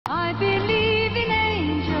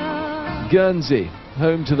Guernsey,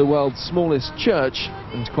 home to the world's smallest church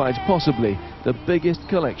and quite possibly the biggest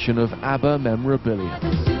collection of ABBA memorabilia.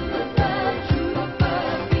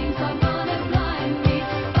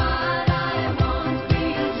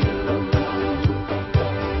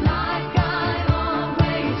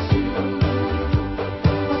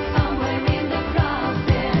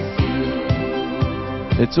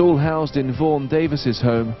 It's all housed in Vaughan Davies'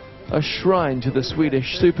 home, a shrine to the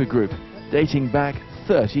Swedish supergroup, dating back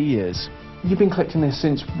 30 years. You've been collecting this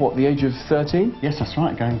since, what, the age of 13? Yes, that's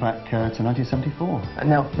right, going back to 1974. And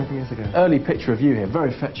now, 30 years ago. Early picture of you here,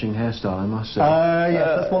 very fetching hairstyle, I must say.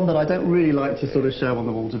 Yes, that's one that I don't really like to sort of show on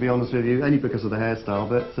the wall, to be honest with you, only because of the hairstyle,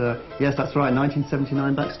 but yes, that's right,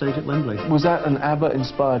 1979 backstage at Wembley. Was that an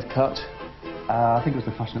ABBA-inspired cut? I think it was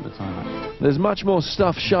the fashion at the time, actually. There's much more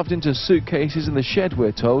stuff shoved into suitcases in the shed,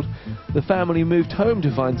 we're told. The family moved home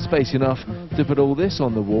to find space enough to put all this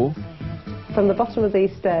on the wall. From the bottom of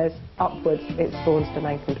these stairs upwards, it's Vaughan's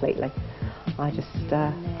domain completely.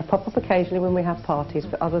 I pop up occasionally when we have parties,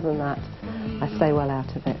 but other than that, I stay well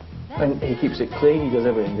out of it. And he keeps it clean, he does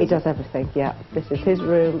everything? He does everything, yeah. This is his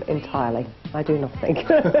room entirely. I do nothing.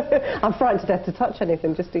 I'm frightened to death to touch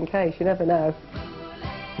anything, just in case, you never know.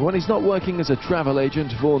 When he's not working as a travel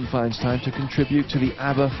agent, Vaughan finds time to contribute to the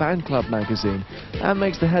ABBA fan club magazine and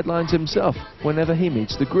makes the headlines himself whenever he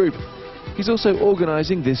meets the group. He's also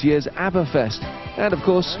organising this year's ABBA Fest and, of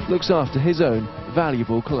course, looks after his own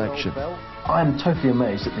valuable collection. I'm totally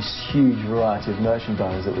amazed at this huge variety of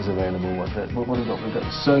merchandise that was available. What have we got? We've got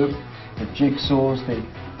the soap, the jigsaws, the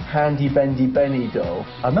handy-bendy Benny doll.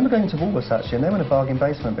 I remember going to Woolworths, actually, and they were in a bargain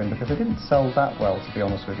basement bin because they didn't sell that well, to be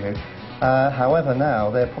honest with you. However,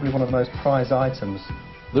 now they're probably one of the most prized items.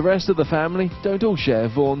 The rest of the family don't all share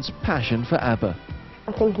Vaughan's passion for ABBA.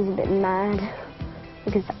 I think he's a bit mad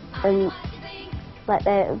because like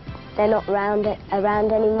they're not around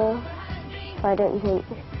anymore. So I don't think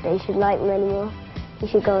they should like him anymore. He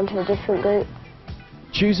should go into a different group.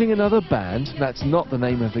 Choosing another band, that's not the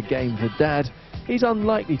name of the game for Dad. He's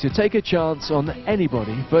unlikely to take a chance on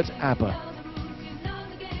anybody but ABBA.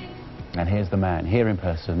 And here's the man, here in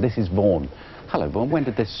person. This is Vaughan. Hello, Vaughan. When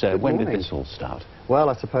did this all start? Well,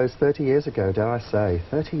 I suppose 30 years ago, dare I say.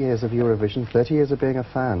 30 years of Eurovision, 30 years of being a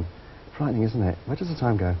fan. Frightening, isn't it? Where does the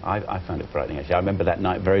time go? I found it frightening, actually. I remember that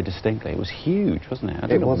night very distinctly. It was huge, wasn't it? I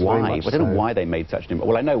don't know why they made such an impression.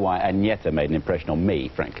 Well, I know why Agneta made an impression on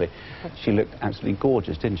me, frankly. She looked absolutely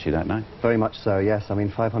gorgeous, didn't she, that night? Very much so, yes. I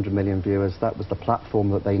mean, 500 million viewers, that was the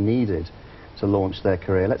platform that they needed to launch their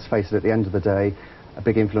career. Let's face it, at the end of the day, a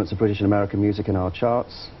big influence of British and American music in our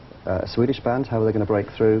charts. A Swedish band, how were they going to break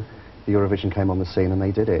through? The Eurovision came on the scene and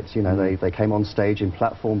they did it. You know, they came on stage in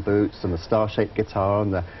platform boots and the star-shaped guitar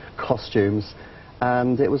and the costumes,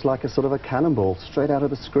 and it was like a sort of a cannonball straight out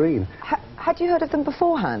of the screen. Had you heard of them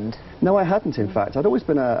beforehand? No, I hadn't, in fact. I'd always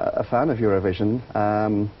been a fan of Eurovision,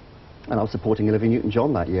 and I was supporting Olivia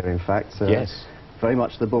Newton-John that year, in fact. Yes. Very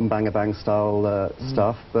much the boom-bang-a-bang style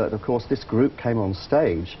stuff, but of course this group came on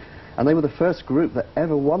stage, and they were the first group that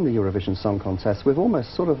ever won the Eurovision Song Contest with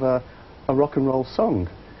almost sort of a rock and roll song.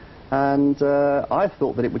 And I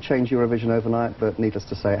thought that it would change Eurovision overnight, but needless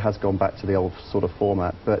to say, it has gone back to the old sort of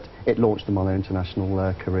format. But it launched them on their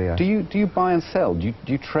international career. Do you buy and sell? Do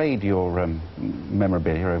you trade your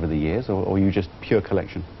memorabilia over the years, or are you just pure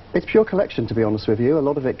collection? It's pure collection, to be honest with you. A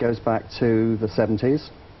lot of it goes back to the 70s.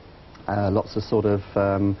 Lots of sort of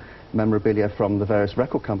memorabilia from the various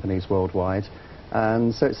record companies worldwide.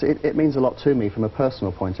 And so it means a lot to me from a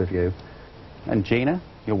personal point of view. And Gina,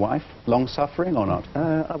 your wife, long-suffering or not?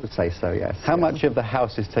 I would say so, yes. How much of the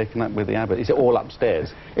house is taken up with the ABBA? Is it all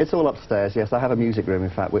upstairs? It's all upstairs, yes. I have a music room,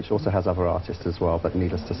 in fact, which also has other artists as well, but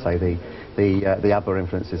needless to say, the ABBA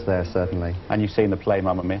influence is there, certainly. And you've seen the play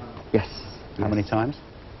Mamma Mia? Yes. How many times?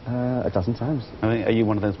 A dozen times. I mean, are you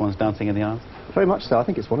one of those ones dancing in the aisle? Very much so. I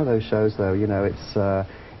think it's one of those shows, though, you know,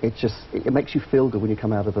 it makes you feel good when you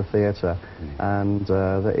come out of the theatre, and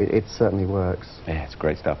it certainly works. Yeah, it's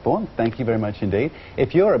great stuff. Vaughan, thank you very much indeed.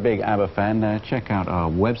 If you're a big ABBA fan, check out our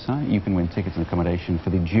website. You can win tickets and accommodation for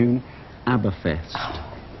the June ABBA Fest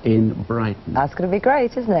in Brighton. That's going to be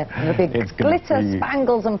great, isn't it? There'll be glitter,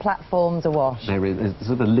 spangles and platforms awash. There's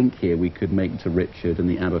sort of a link here we could make to Richard and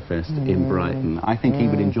the ABBA Fest in Brighton. I think he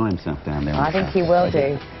would enjoy himself down there. I think he will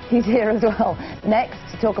do. He's here as well. Next,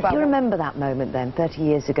 to talk about... Do you remember that moment then, 30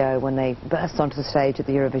 years ago, when they burst onto the stage at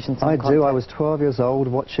the Eurovision Song Contest? I do. I was 12 years old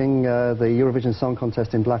watching the Eurovision Song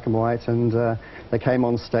Contest in black and white, and they came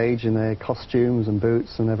on stage in their costumes and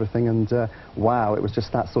boots and everything, and wow, it was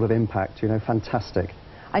just that sort of impact, you know, fantastic.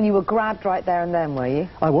 And you were grabbed right there and then, were you?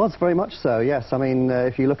 I was, very much so, yes. I mean,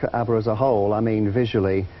 if you look at ABBA as a whole, I mean,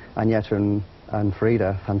 visually, Agneta and and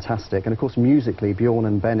Frida, fantastic. And of course musically, Bjorn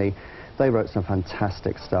and Benny, they wrote some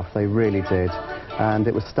fantastic stuff, they really did. And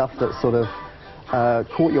it was stuff that sort of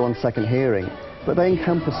caught you on second hearing. But they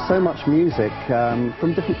encompass so much music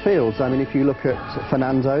from different fields. I mean, if you look at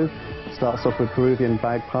Fernando, starts off with Peruvian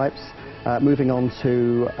bagpipes, moving on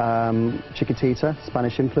to Chiquitita,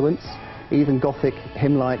 Spanish influence, even Gothic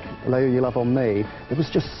hymn like Lay Your Love on Me. It was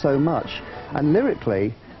just so much. And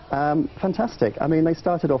lyrically, fantastic. I mean, they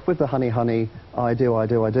started off with the Honey Honey, I Do, I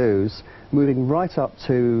Do, I Do's, moving right up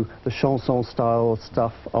to the chanson style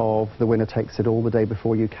stuff of The Winner Takes It All, The Day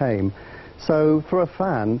Before You Came. So for a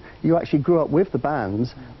fan, you actually grew up with the band,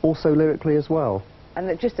 also lyrically as well.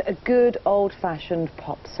 And just a good old-fashioned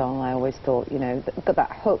pop song, I always thought, you know, got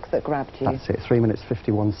that hook that grabbed you. That's it, 3 minutes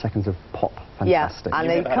 51 seconds of pop, fantastic. Yeah, and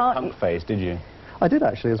you never had a punk phase, did you? I did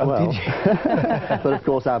actually as well. Did you? But of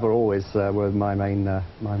course ABBA always were my main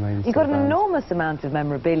You've got an enormous amount of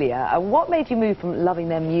memorabilia. What made you move from loving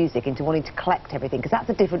their music into wanting to collect everything? Because that's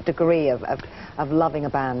a different degree of loving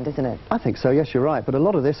a band, isn't it? I think so, yes, you're right. But a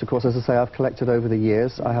lot of this, of course, as I say, I've collected over the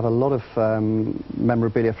years. I have a lot of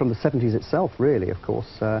memorabilia from the 70s itself, really, of course.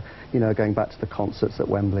 You know, going back to the concerts at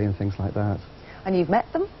Wembley and things like that. And you've met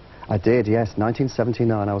them? I did, yes.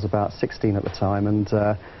 1979. I was about 16 at the time, and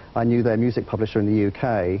I knew their music publisher in the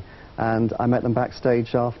UK, and I met them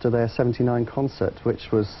backstage after their 79 concert,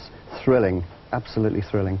 which was thrilling, absolutely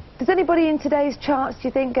thrilling. Does anybody in today's charts, do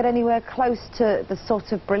you think, get anywhere close to the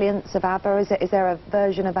sort of brilliance of ABBA? Is there a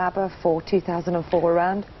version of ABBA for 2004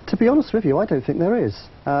 around? To be honest with you, I don't think there is.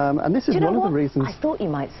 And this is one of the reasons... I thought you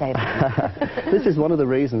might say that. This is one of the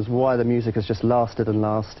reasons why the music has just lasted and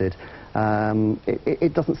lasted.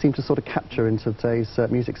 It doesn't seem to sort of capture into today's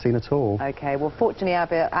music scene at all. OK, well, fortunately,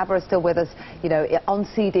 ABBA are still with us, you know, on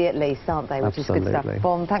CD at least, aren't they? Which Absolutely. is good stuff.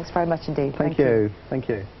 Vaughan, thanks very much indeed. Thank you. Thank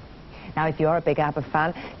you. Now, if you are a big ABBA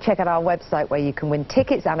fan, check out our website where you can win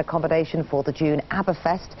tickets and accommodation for the June ABBA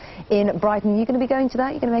Fest in Brighton. Are you going to be going to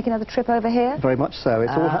that? You're going to make another trip over here? Very much so.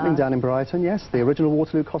 It's all happening down in Brighton, yes. The original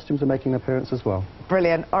Waterloo costumes are making an appearance as well.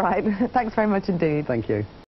 Brilliant. All right. Thanks very much indeed. Thank you.